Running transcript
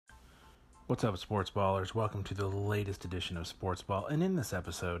What's up, sports ballers? Welcome to the latest edition of Sports Ball. And in this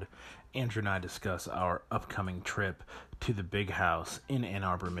episode, Andrew and I discuss our upcoming trip to the Big House in Ann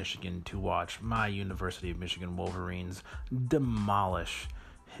Arbor, Michigan to watch my University of Michigan Wolverines demolish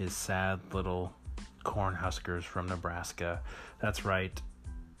his sad little Cornhuskers from Nebraska. That's right.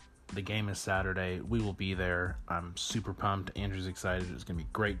 The game is Saturday. We will be there. I'm super pumped. Andrew's excited. It's going to be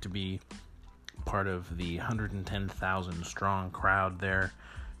great to be part of the 110,000 strong crowd there.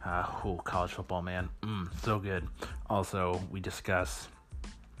 College football, man. So good. Also, we discuss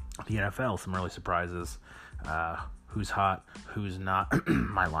the NFL, some early surprises, who's hot, who's not,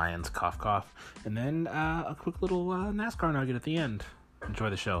 my Lions, cough, cough, and then a quick little NASCAR nugget at the end.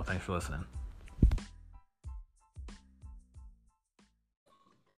 Enjoy the show. Thanks for listening.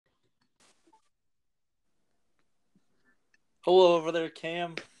 Hello over there,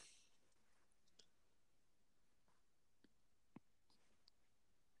 Cam.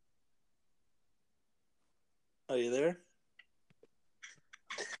 Are you there?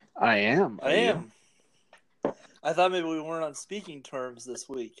 I am. I am. I thought maybe we weren't on speaking terms this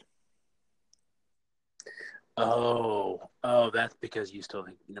week. Oh, that's because you still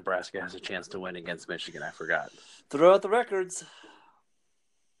think Nebraska has a chance to win against Michigan. I forgot. Throw out the records.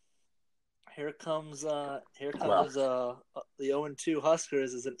 Here comes the 0-2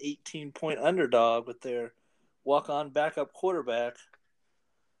 Huskers as an 18-point underdog with their walk-on backup quarterback.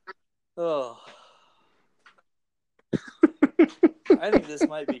 Oh. I think this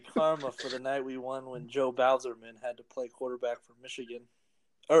might be karma for the night we won when Joe Bowserman had to play quarterback for Michigan.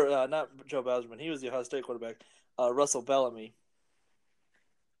 Or not Joe Bowserman. He was the Ohio State quarterback. Russell Bellamy.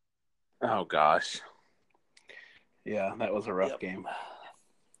 Oh, gosh. Yeah, that was a rough game.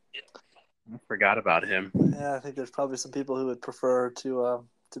 I forgot about him. Yeah, I think there's probably some people who would prefer to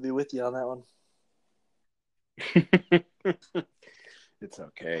be with you on that one. It's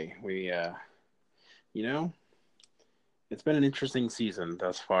okay. We, it's been an interesting season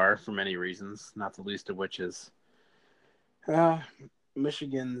thus far for many reasons, not the least of which is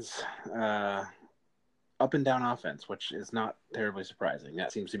Michigan's up and down offense, which is not terribly surprising.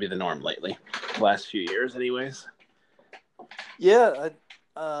 That seems to be the norm lately, the last few years anyways. Yeah,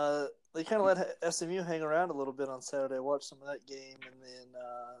 they kind of let SMU hang around a little bit on Saturday. I watched some of that game, and then,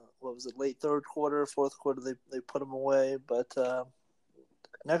 late third quarter, fourth quarter, they put them away. But not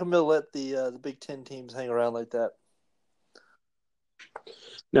going to be able to let the Big Ten teams hang around like that.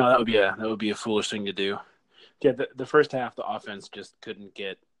 No, that would be a foolish thing to do. Yeah, the first half, the offense just couldn't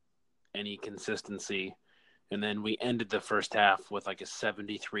get any consistency, and then we ended the first half with like a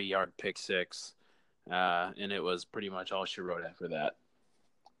 73-yard pick six, and it was pretty much all she wrote after that.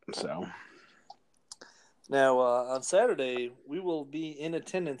 So now on Saturday, we will be in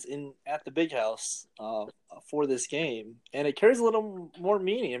attendance at the Big House for this game, and it carries a little more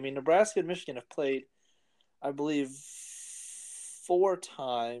meaning. I mean, Nebraska and Michigan have played, I believe, 4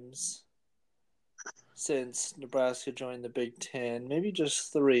 times since Nebraska joined the Big Ten, maybe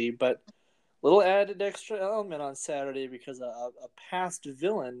just 3, but a little added extra element on Saturday because a past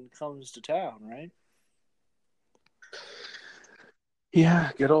villain comes to town, right? yeah,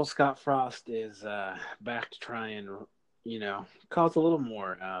 good old Scott Frost is back to try and, cause a little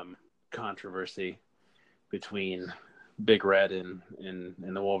more controversy between Big Red and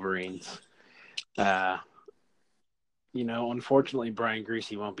the Wolverines. Unfortunately, Brian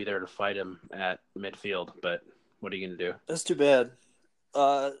Greasy won't be there to fight him at midfield, but what are you going to do? That's too bad.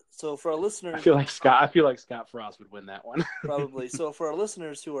 So for our listeners, I feel like Scott Frost would win that one. Probably. So for our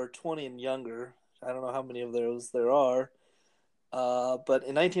listeners who are 20 and younger, I don't know how many of those there are, but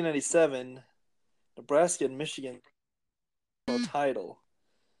in 1997, Nebraska and Michigan won the title,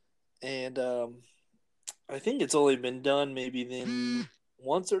 and I think it's only been done maybe then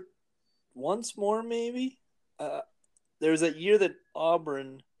once more maybe. There was that year that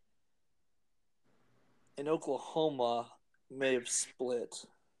Auburn and Oklahoma may have split.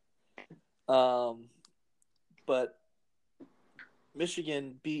 But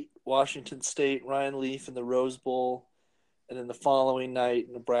Michigan beat Washington State, Ryan Leaf in the Rose Bowl, and then the following night,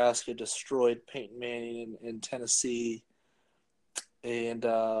 Nebraska destroyed Peyton Manning in Tennessee. And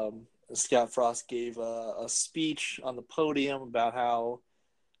Scott Frost gave a speech on the podium about how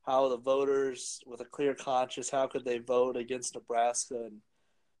the voters, with a clear conscience, how could they vote against Nebraska and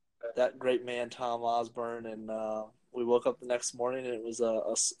that great man Tom Osborne. And we woke up the next morning and it was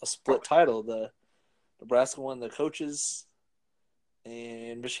a split title. The Nebraska won the coaches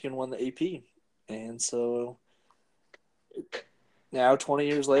and Michigan won the AP. And so now 20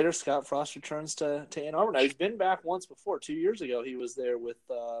 years later, Scott Frost returns to Ann Arbor. Now, he's been back once before. 2 years ago, he was there with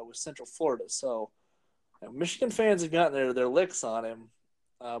Central Florida. So Michigan fans have gotten their licks on him.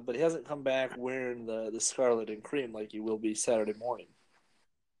 but he hasn't come back wearing the scarlet and cream like he will be Saturday morning.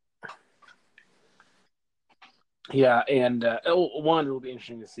 Yeah, and one, it'll be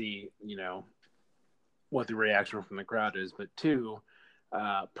interesting to see, what the reaction from the crowd is. But two,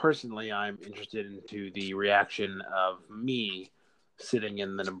 personally, I'm interested into the reaction of me sitting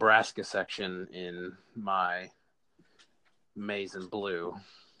in the Nebraska section in my maize and blue,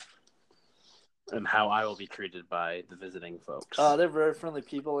 and how I will be treated by the visiting folks. They're very friendly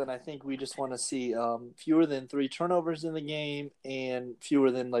people, and I think we just want to see fewer than 3 turnovers in the game and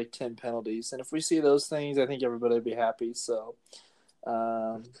fewer than 10 penalties. And if we see those things, I think everybody will be happy. So,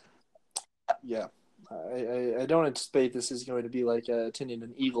 yeah, I don't anticipate this is going to be like attending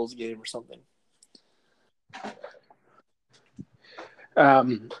an Eagles game or something.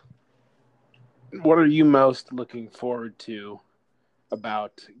 What are you most looking forward to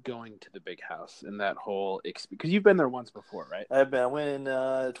about going to the Big House and that whole experience? Because you've been there once before, right? I've been. I went in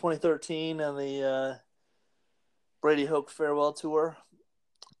 2013 on the Brady Hoke farewell tour,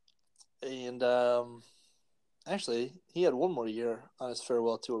 and actually he had one more year on his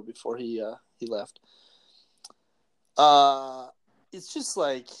farewell tour before he left. It's just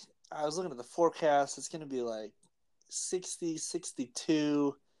like I was looking at the forecast. It's going to be like 60,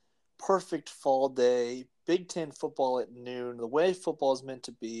 62, perfect fall day. Big Ten football at noon. The way football is meant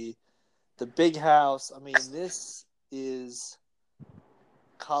to be. The Big House. I mean, this is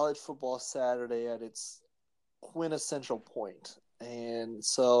college football Saturday at its quintessential point. And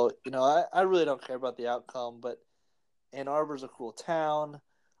so, I really don't care about the outcome, but Ann Arbor's a cool town.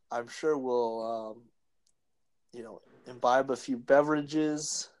 I'm sure we'll, imbibe a few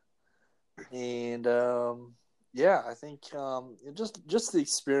beverages. And, I think just the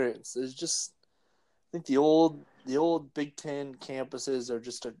experience is just – I think the old Big Ten campuses are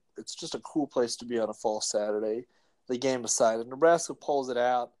it's just a cool place to be on a fall Saturday. The game aside, if Nebraska pulls it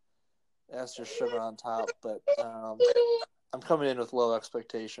out, that's just sugar on top. But I'm coming in with low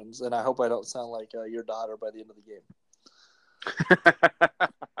expectations, and I hope I don't sound like your daughter by the end of the game.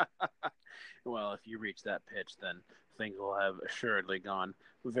 Well, if you reach that pitch, then things will have assuredly gone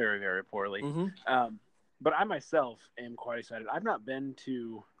very, very poorly. Mm-hmm. But I myself am quite excited. I've not been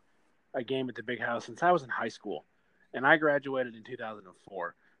to a game at the Big House since I was in high school, and I graduated in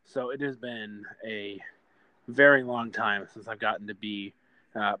 2004. So it has been a very long time since I've gotten to be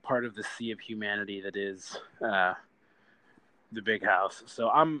part of the sea of humanity that is the Big House. So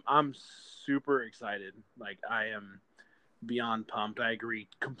I'm super excited. Like, I am beyond pumped. I agree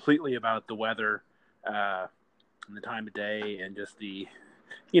completely about the weather and the time of day, and just the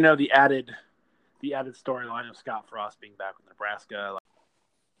added storyline of Scott Frost being back with Nebraska.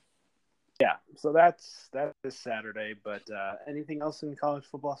 Yeah, so that's this Saturday. But anything else in college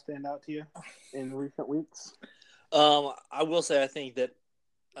football stand out to you in recent weeks? I will say I think that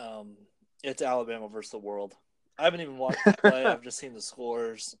it's Alabama versus the world. I haven't even watched the play. I've just seen the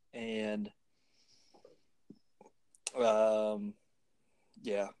scores, and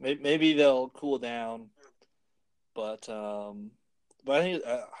maybe they'll cool down. But I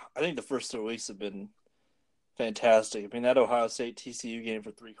think the first 3 weeks have been fantastic. I mean, that Ohio State TCU game for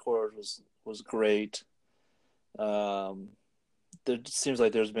 3 quarters was great. There seems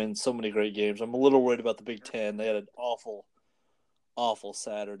like there's been so many great games. I'm a little worried about the Big Ten. They had an awful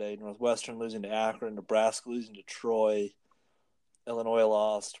Saturday. Northwestern losing to Akron, Nebraska losing to Troy, Illinois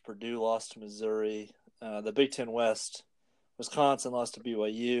lost, Purdue lost to Missouri. The Big Ten West, Wisconsin lost to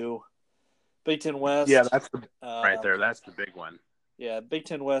BYU. Big Ten West. Yeah, that's right there. That's the big one. Yeah, Big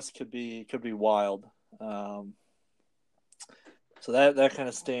Ten West could be wild. So that kind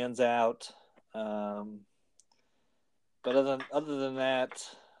of stands out. But other than that,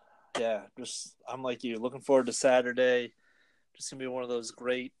 yeah, just I'm like you, looking forward to Saturday. Just gonna be one of those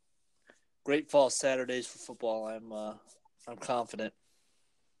great fall Saturdays for football. I'm confident.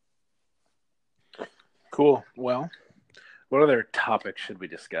 Cool. Well, what other topics should we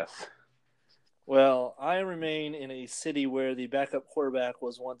discuss? Well, I remain in a city where the backup quarterback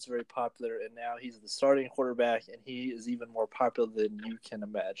was once very popular, and now he's the starting quarterback, and he is even more popular than you can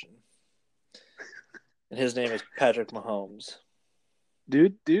imagine. And his name is Patrick Mahomes.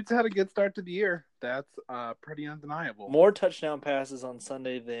 Dude's had a good start to the year. That's pretty undeniable. More touchdown passes on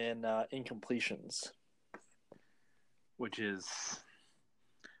Sunday than incompletions. Which is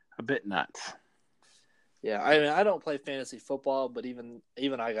a bit nuts. Yeah, I mean, I don't play fantasy football, but even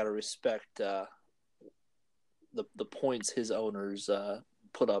I got to respect the points his owners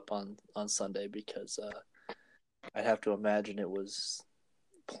put up on Sunday, because I'd have to imagine it was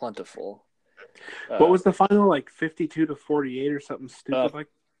plentiful. What was the final, like 52-48 or something stupid like?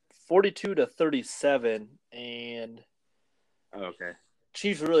 42-37, and okay.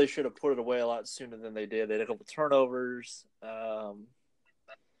 Chiefs really should have put it away a lot sooner than they did. They had a couple turnovers.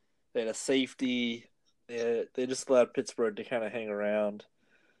 They had a safety. They just allowed Pittsburgh to kind of hang around.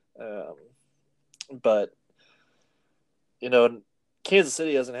 But, Kansas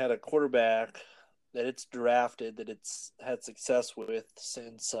City hasn't had a quarterback that it's drafted that it's had success with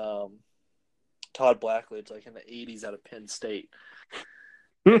since Todd Blackledge, like in the 80s out of Penn State.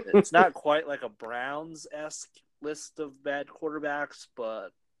 It's not quite like a Browns-esque list of bad quarterbacks, but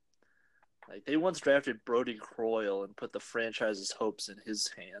like they once drafted Brody Croyle and put the franchise's hopes in his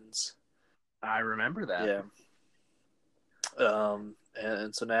hands. I remember that. Yeah.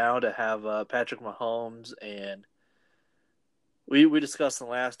 And so now to have Patrick Mahomes, and we discussed in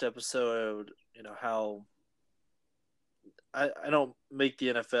the last episode, how I don't make the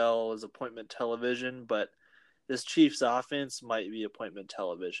NFL as appointment television, but this Chiefs offense might be appointment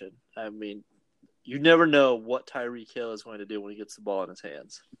television. I mean, you never know what Tyreek Hill is going to do when he gets the ball in his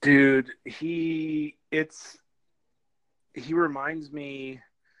hands. Dude, he reminds me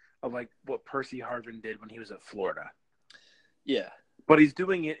of like what Percy Harvin did when he was at Florida. Yeah. But he's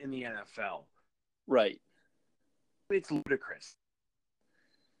doing it in the NFL. Right. It's ludicrous.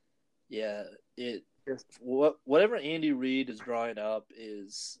 Yeah, whatever Andy Reid is drawing up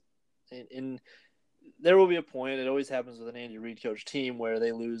is in there will be a point, it always happens with an Andy Reid coach team, where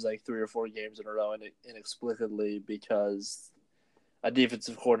they lose like 3 or 4 games in a row inexplicably because a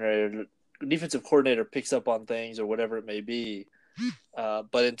defensive coordinator picks up on things or whatever it may be.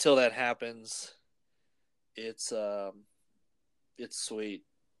 But until that happens, it's sweet.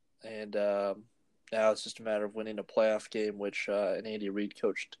 And now it's just a matter of winning a playoff game, which an Andy Reid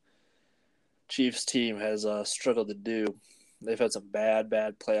coached Chiefs team has struggled to do. They've had some bad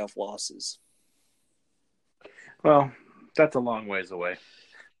playoff losses. Well, that's a long ways away.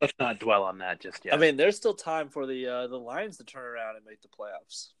 Let's not dwell on that just yet. I mean, there's still time for the Lions to turn around and make the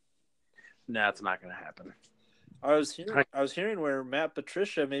playoffs. No, it's not going to happen. I was hearing where Matt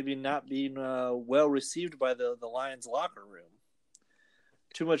Patricia maybe not being well received by the Lions locker room.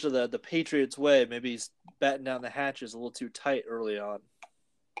 Too much of the Patriots way. Maybe he's batting down the hatches a little too tight early on.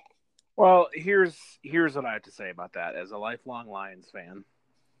 Well, here's what I have to say about that as a lifelong Lions fan.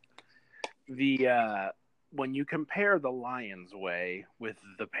 When you compare the Lions way with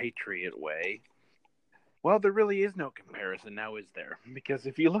the Patriot way, well, there really is no comparison now, is there? Because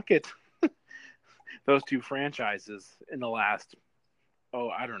if you look at those two franchises in the last,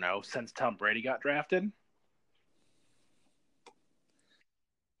 I don't know, since Tom Brady got drafted,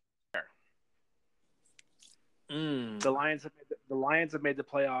 the Lions have made the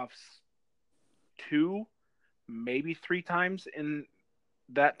playoffs 2, maybe 3 times in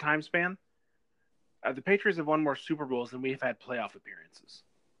that time span. The Patriots have won more Super Bowls than we've had playoff appearances.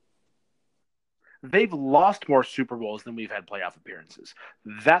 They've lost more Super Bowls than we've had playoff appearances.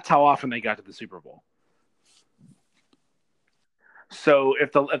 That's how often they got to the Super Bowl. So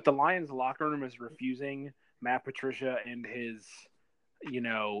if the Lions locker room is refusing Matt Patricia and his,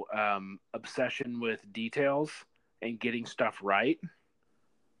 obsession with details and getting stuff right,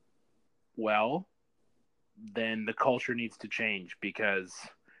 well, then the culture needs to change, because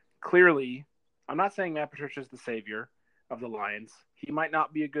clearly, I'm not saying Matt Patricia is the savior of the Lions. He might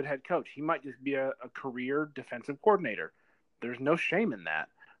not be a good head coach. He might just be a career defensive coordinator. There's no shame in that.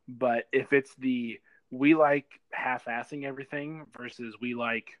 But if it's we like half-assing everything versus we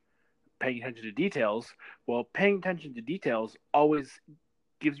like paying attention to details, well, paying attention to details always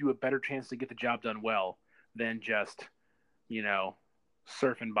gives you a better chance to get the job done well than just,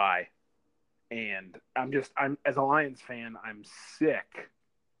 surfing by. And I'm as a Lions fan, I'm sick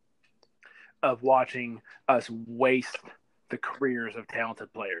of watching us waste the careers of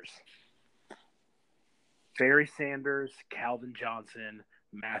talented players. Barry Sanders, Calvin Johnson,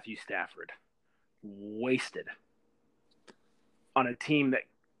 Matthew Stafford. Wasted on a team that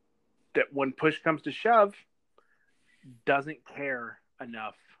when push comes to shove doesn't care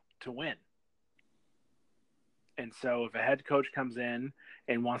enough to win. And so if a head coach comes in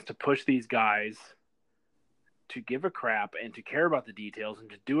and wants to push these guys to give a crap and to care about the details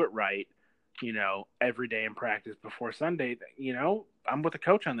and to do it right, every day in practice before Sunday, I'm with the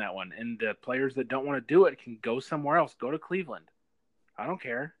coach on that one. And the players that don't want to do it can go somewhere else. Go to Cleveland. I don't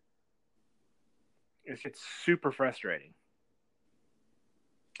care. It's super frustrating.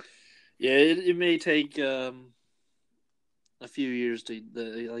 Yeah, it may take a few years to,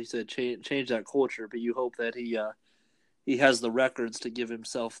 like you said, change that culture. But you hope that he has the records to give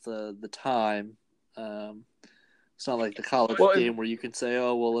himself the time. It's not like the college game where you can say,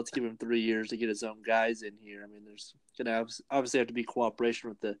 "Oh, well, let's give him 3 years to get his own guys in here." I mean, there's gonna obviously have to be cooperation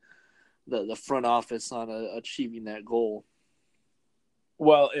with the front office on achieving that goal.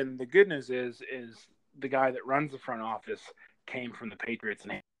 Well, and the good news is the guy that runs the front office came from the Patriots,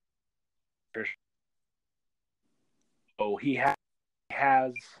 and so he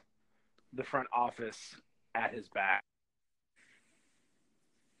has the front office at his back.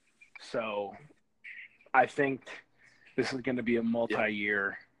 So I think this is going to be a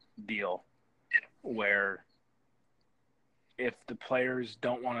multi-year deal where if the players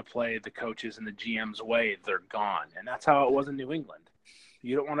don't want to play the coaches and the GM's way, they're gone. And that's how it was in New England.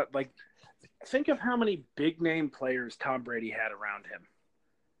 You don't want to, think of how many big-name players Tom Brady had around him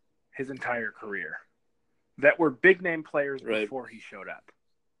his entire career that were big-name players before he showed up.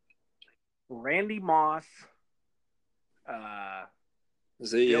 Randy Moss,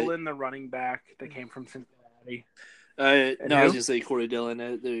 Dillon, the running back that came from Cincinnati. I was going to say Corey Dillon.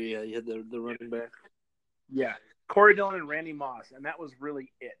 You had the running back. Yeah, Corey Dillon and Randy Moss, and that was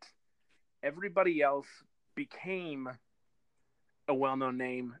really it. Everybody else became a well-known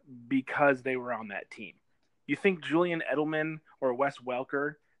name because they were on that team. You think Julian Edelman or Wes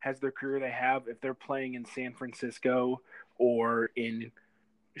Welker has their career they have if they're playing in San Francisco or in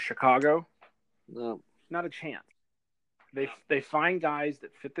Chicago? No. Not a chance. They find guys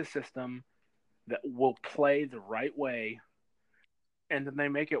that fit the system, that will play the right way, and then they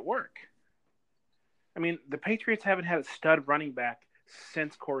make it work. I mean, the Patriots haven't had a stud running back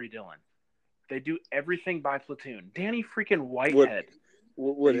since Corey Dillon. They do everything by platoon. Danny freaking Whitehead.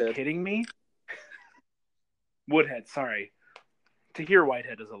 Woodhead. Are you kidding me? Woodhead, sorry. Tahir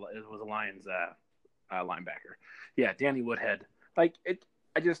Whitehead was a Lions linebacker. Yeah, Danny Woodhead. I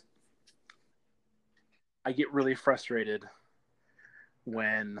get really frustrated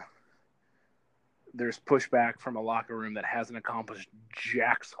when there's pushback from a locker room that hasn't accomplished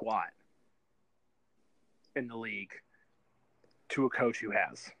jack squat in the league to a coach who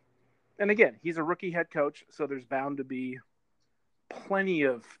has. And again, he's a rookie head coach, so there's bound to be plenty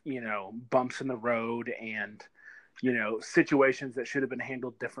of, bumps in the road and, situations that should have been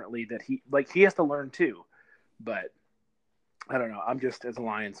handled differently that he has to learn too. But I don't know. I'm just, as a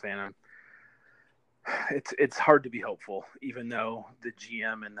Lions fan, it's hard to be hopeful, even though the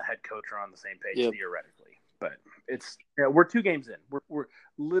GM and the head coach are on the same page theoretically. But we're 2 games in. We're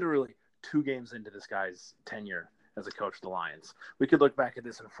literally 2 games into this guy's tenure as a coach of the Lions. We could look back at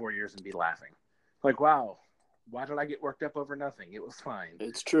this in 4 years and be laughing. Wow, why did I get worked up over nothing? It was fine.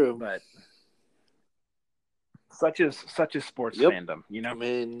 It's true. But such is sports fandom, I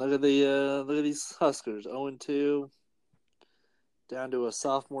mean, look at these Huskers, 0-2, down to a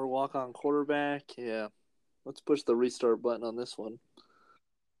sophomore walk-on quarterback. Yeah, let's push the restart button on this one.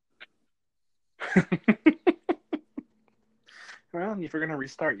 Well, if you're going to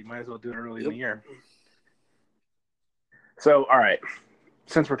restart, you might as well do it early in the year. So, all right,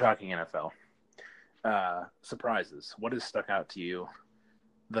 since we're talking NFL, surprises. What has stuck out to you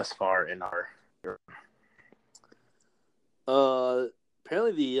thus far in our?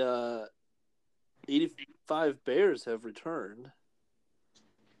 Apparently the 85 Bears have returned.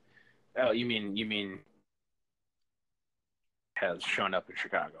 Oh, you mean has shown up in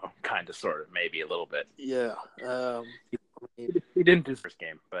Chicago, kind of, sort of, maybe a little bit. Yeah. He didn't do his first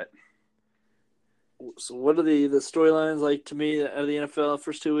game, but. So what are the storylines like to me out of the NFL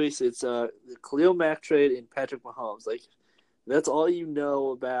first 2 weeks? It's the Khalil Mack trade and Patrick Mahomes. That's all you know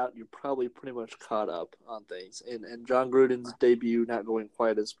about. You're probably pretty much caught up on things. And John Gruden's debut not going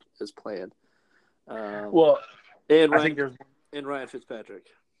quite as planned. And Ryan Fitzpatrick.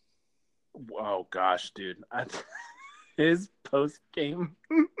 Oh gosh, dude! His post game,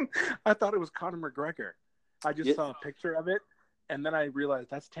 I thought it was Conor McGregor. I just saw a picture of it. And then I realized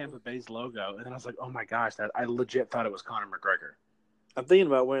that's Tampa Bay's logo. And then I was like, oh, my gosh, I legit thought it was Conor McGregor. I'm thinking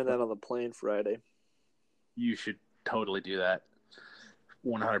about wearing that on the plane Friday. You should totally do that.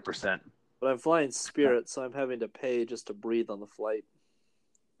 100%. But I'm flying Spirit, so I'm having to pay just to breathe on the flight.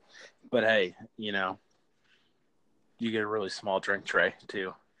 But, hey, you get a really small drink tray,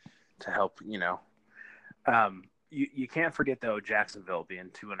 too, to help, You can't forget, though, Jacksonville being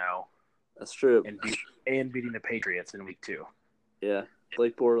 2-0. That's true. And beating the Patriots in week 2. Yeah,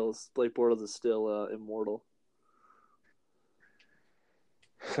 Blake Bortles is still immortal.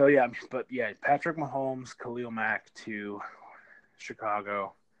 So Patrick Mahomes, Khalil Mack to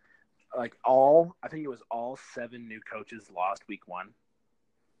Chicago. I think it was all 7 new coaches lost week 1,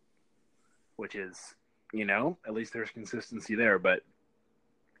 which is, at least there's consistency there. But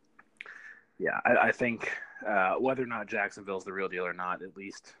yeah, I think whether or not Jacksonville's the real deal or not, at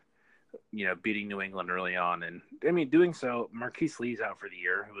least. Beating New England early on. And, doing so, Marquise Lee's out for the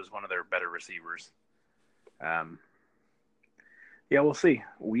year, who was one of their better receivers. We'll see.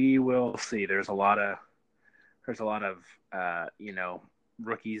 We will see. There's a lot of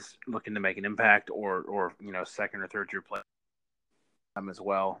rookies looking to make an impact, or second or third year play as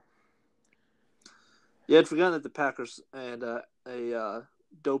well. Yeah, I'd forgotten that the Packers and a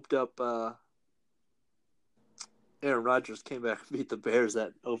doped up Aaron Rodgers came back and beat the Bears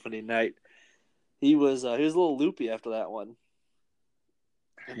that opening night. He was a little loopy after that one.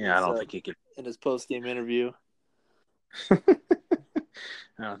 I don't think he could in his post game interview. I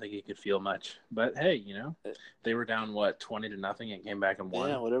don't think he could feel much, but hey, they were down 20-0 and came back and won.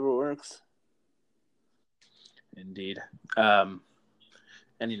 Yeah, whatever works. Indeed.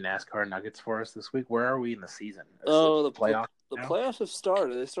 Any NASCAR nuggets for us this week? Where are we in the season? The playoffs. The playoffs have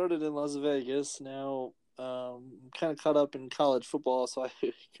started. They started in Las Vegas. Now, I'm kind of caught up in college football, so I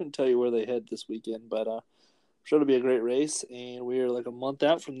couldn't tell you where they head this weekend. But I'm sure it'll be a great race, and we are like a month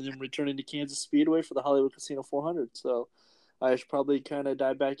out from them returning to Kansas Speedway for the Hollywood Casino 400. So I should probably kind of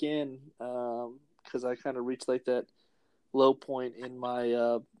dive back in because I kind of reached like that low point in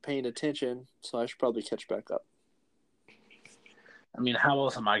my paying attention. So I should probably catch back up. I mean, how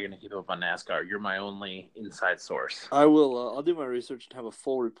else am I going to keep up on NASCAR? You're my only inside source. I will. I'll do my research and have a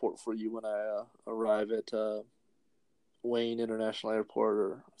full report for you when I arrive at Wayne International Airport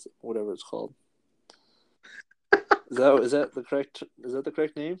or whatever it's called. Is that the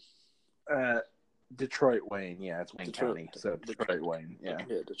correct name? Detroit Wayne. Yeah, it's Wayne County. So Detroit Wayne. Yeah.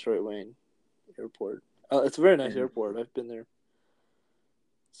 Yeah, Detroit Wayne Airport. It's a very nice airport. I've been there.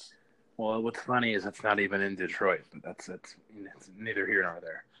 Well, what's funny is it's not even in Detroit, but it's neither here nor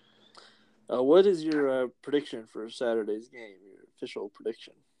there. What is your prediction for Saturday's game? Your official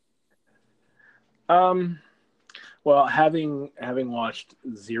prediction? Well, having watched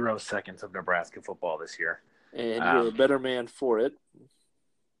 0 seconds of Nebraska football this year, and you're a better man for it.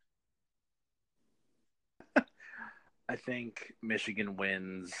 I think Michigan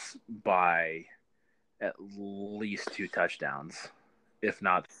wins by at least 2 touchdowns. If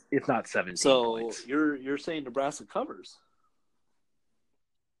not 17 points. So you're saying Nebraska covers?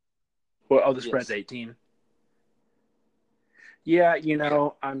 Well, the spread's 18. Yeah,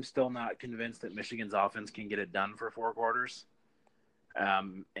 I'm still not convinced that Michigan's offense can get it done for 4 quarters.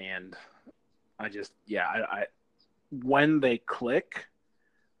 And I just, when they click,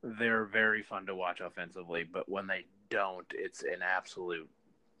 they're very fun to watch offensively. But when they don't, it's an absolute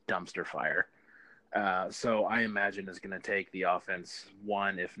dumpster fire. So I imagine it's going to take the offense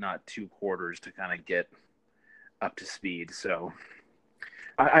 1, if not 2 quarters to kind of get up to speed. So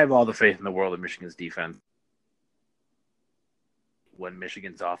I have all the faith in the world in Michigan's defense when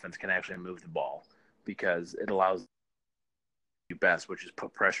Michigan's offense can actually move the ball, because it allows you best, which is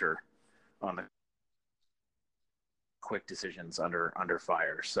put pressure on the quick decisions under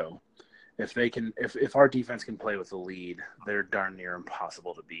fire. So if our defense can play with the lead, they're darn near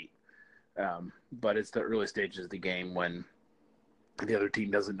impossible to beat. But it's the early stages of the game when the other team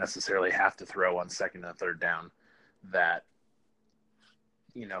doesn't necessarily have to throw on second and third down that,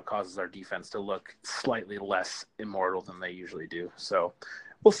 causes our defense to look slightly less immortal than they usually do. So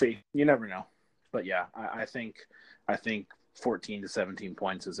we'll see. You never know. But yeah, I think 14 to 17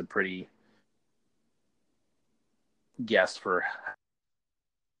 points is a pretty guess for.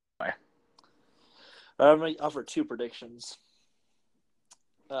 I'm going to offer 2 predictions.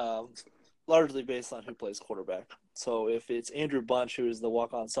 Largely based on who plays quarterback. So if it's Andrew Bunch, who is the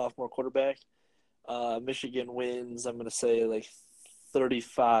walk-on sophomore quarterback, Michigan wins, I'm going to say like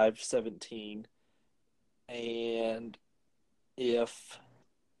 35-17. And if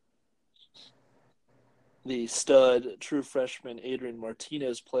the stud true freshman Adrian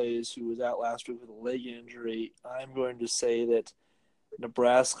Martinez plays, who was out last week with a leg injury, I'm going to say that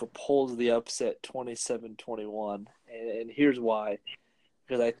Nebraska pulls the upset 27-21. And here's why.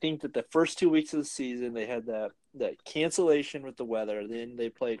 Because I think that the first 2 weeks of the season, they had that cancellation with the weather. Then they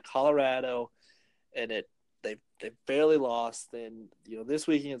played Colorado, and they barely lost. Then, this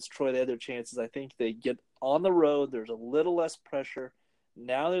week against Troy, they had their chances. I think they get on the road. There's a little less pressure.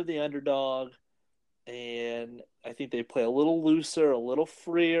 Now they're the underdog, and I think they play a little looser, a little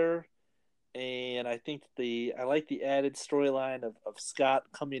freer. And I think I like the added storyline of Scott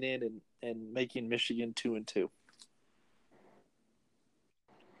coming in and making Michigan 2-2.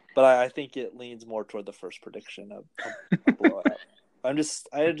 But I think it leans more toward the first prediction of a blowout. I'm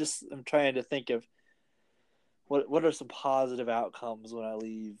trying to think of what are some positive outcomes when I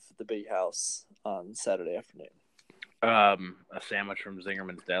leave the big house on Saturday afternoon. A sandwich from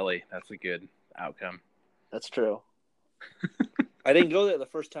Zingerman's Deli. That's a good outcome. That's true. I didn't go there the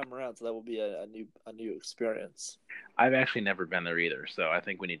first time around, so that will be a new experience. I've actually never been there either, so I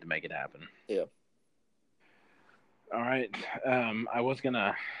think we need to make it happen. Yeah. All right. I was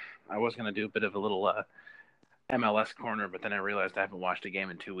gonna do a bit of a little MLS corner, but then I realized I haven't watched a game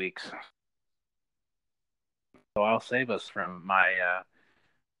in 2 weeks. So I'll save us from my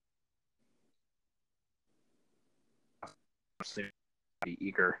be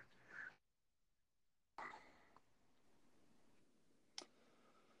eager.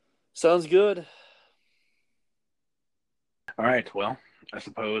 Sounds good. All right. Well, I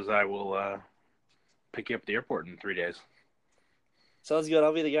suppose I will pick you up at the airport in 3 days. Sounds good.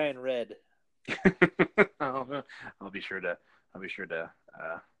 I'll be the guy in red. I'll be sure to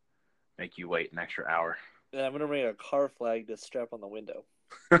make you wait an extra hour. And I'm gonna bring a car flag to strap on the window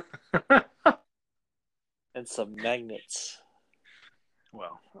and some magnets.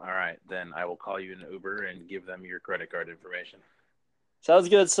 Well, all right. Then I will call you an Uber and give them your credit card information. Sounds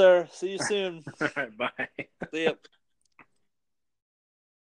good, sir. See you soon. All right, bye. See ya.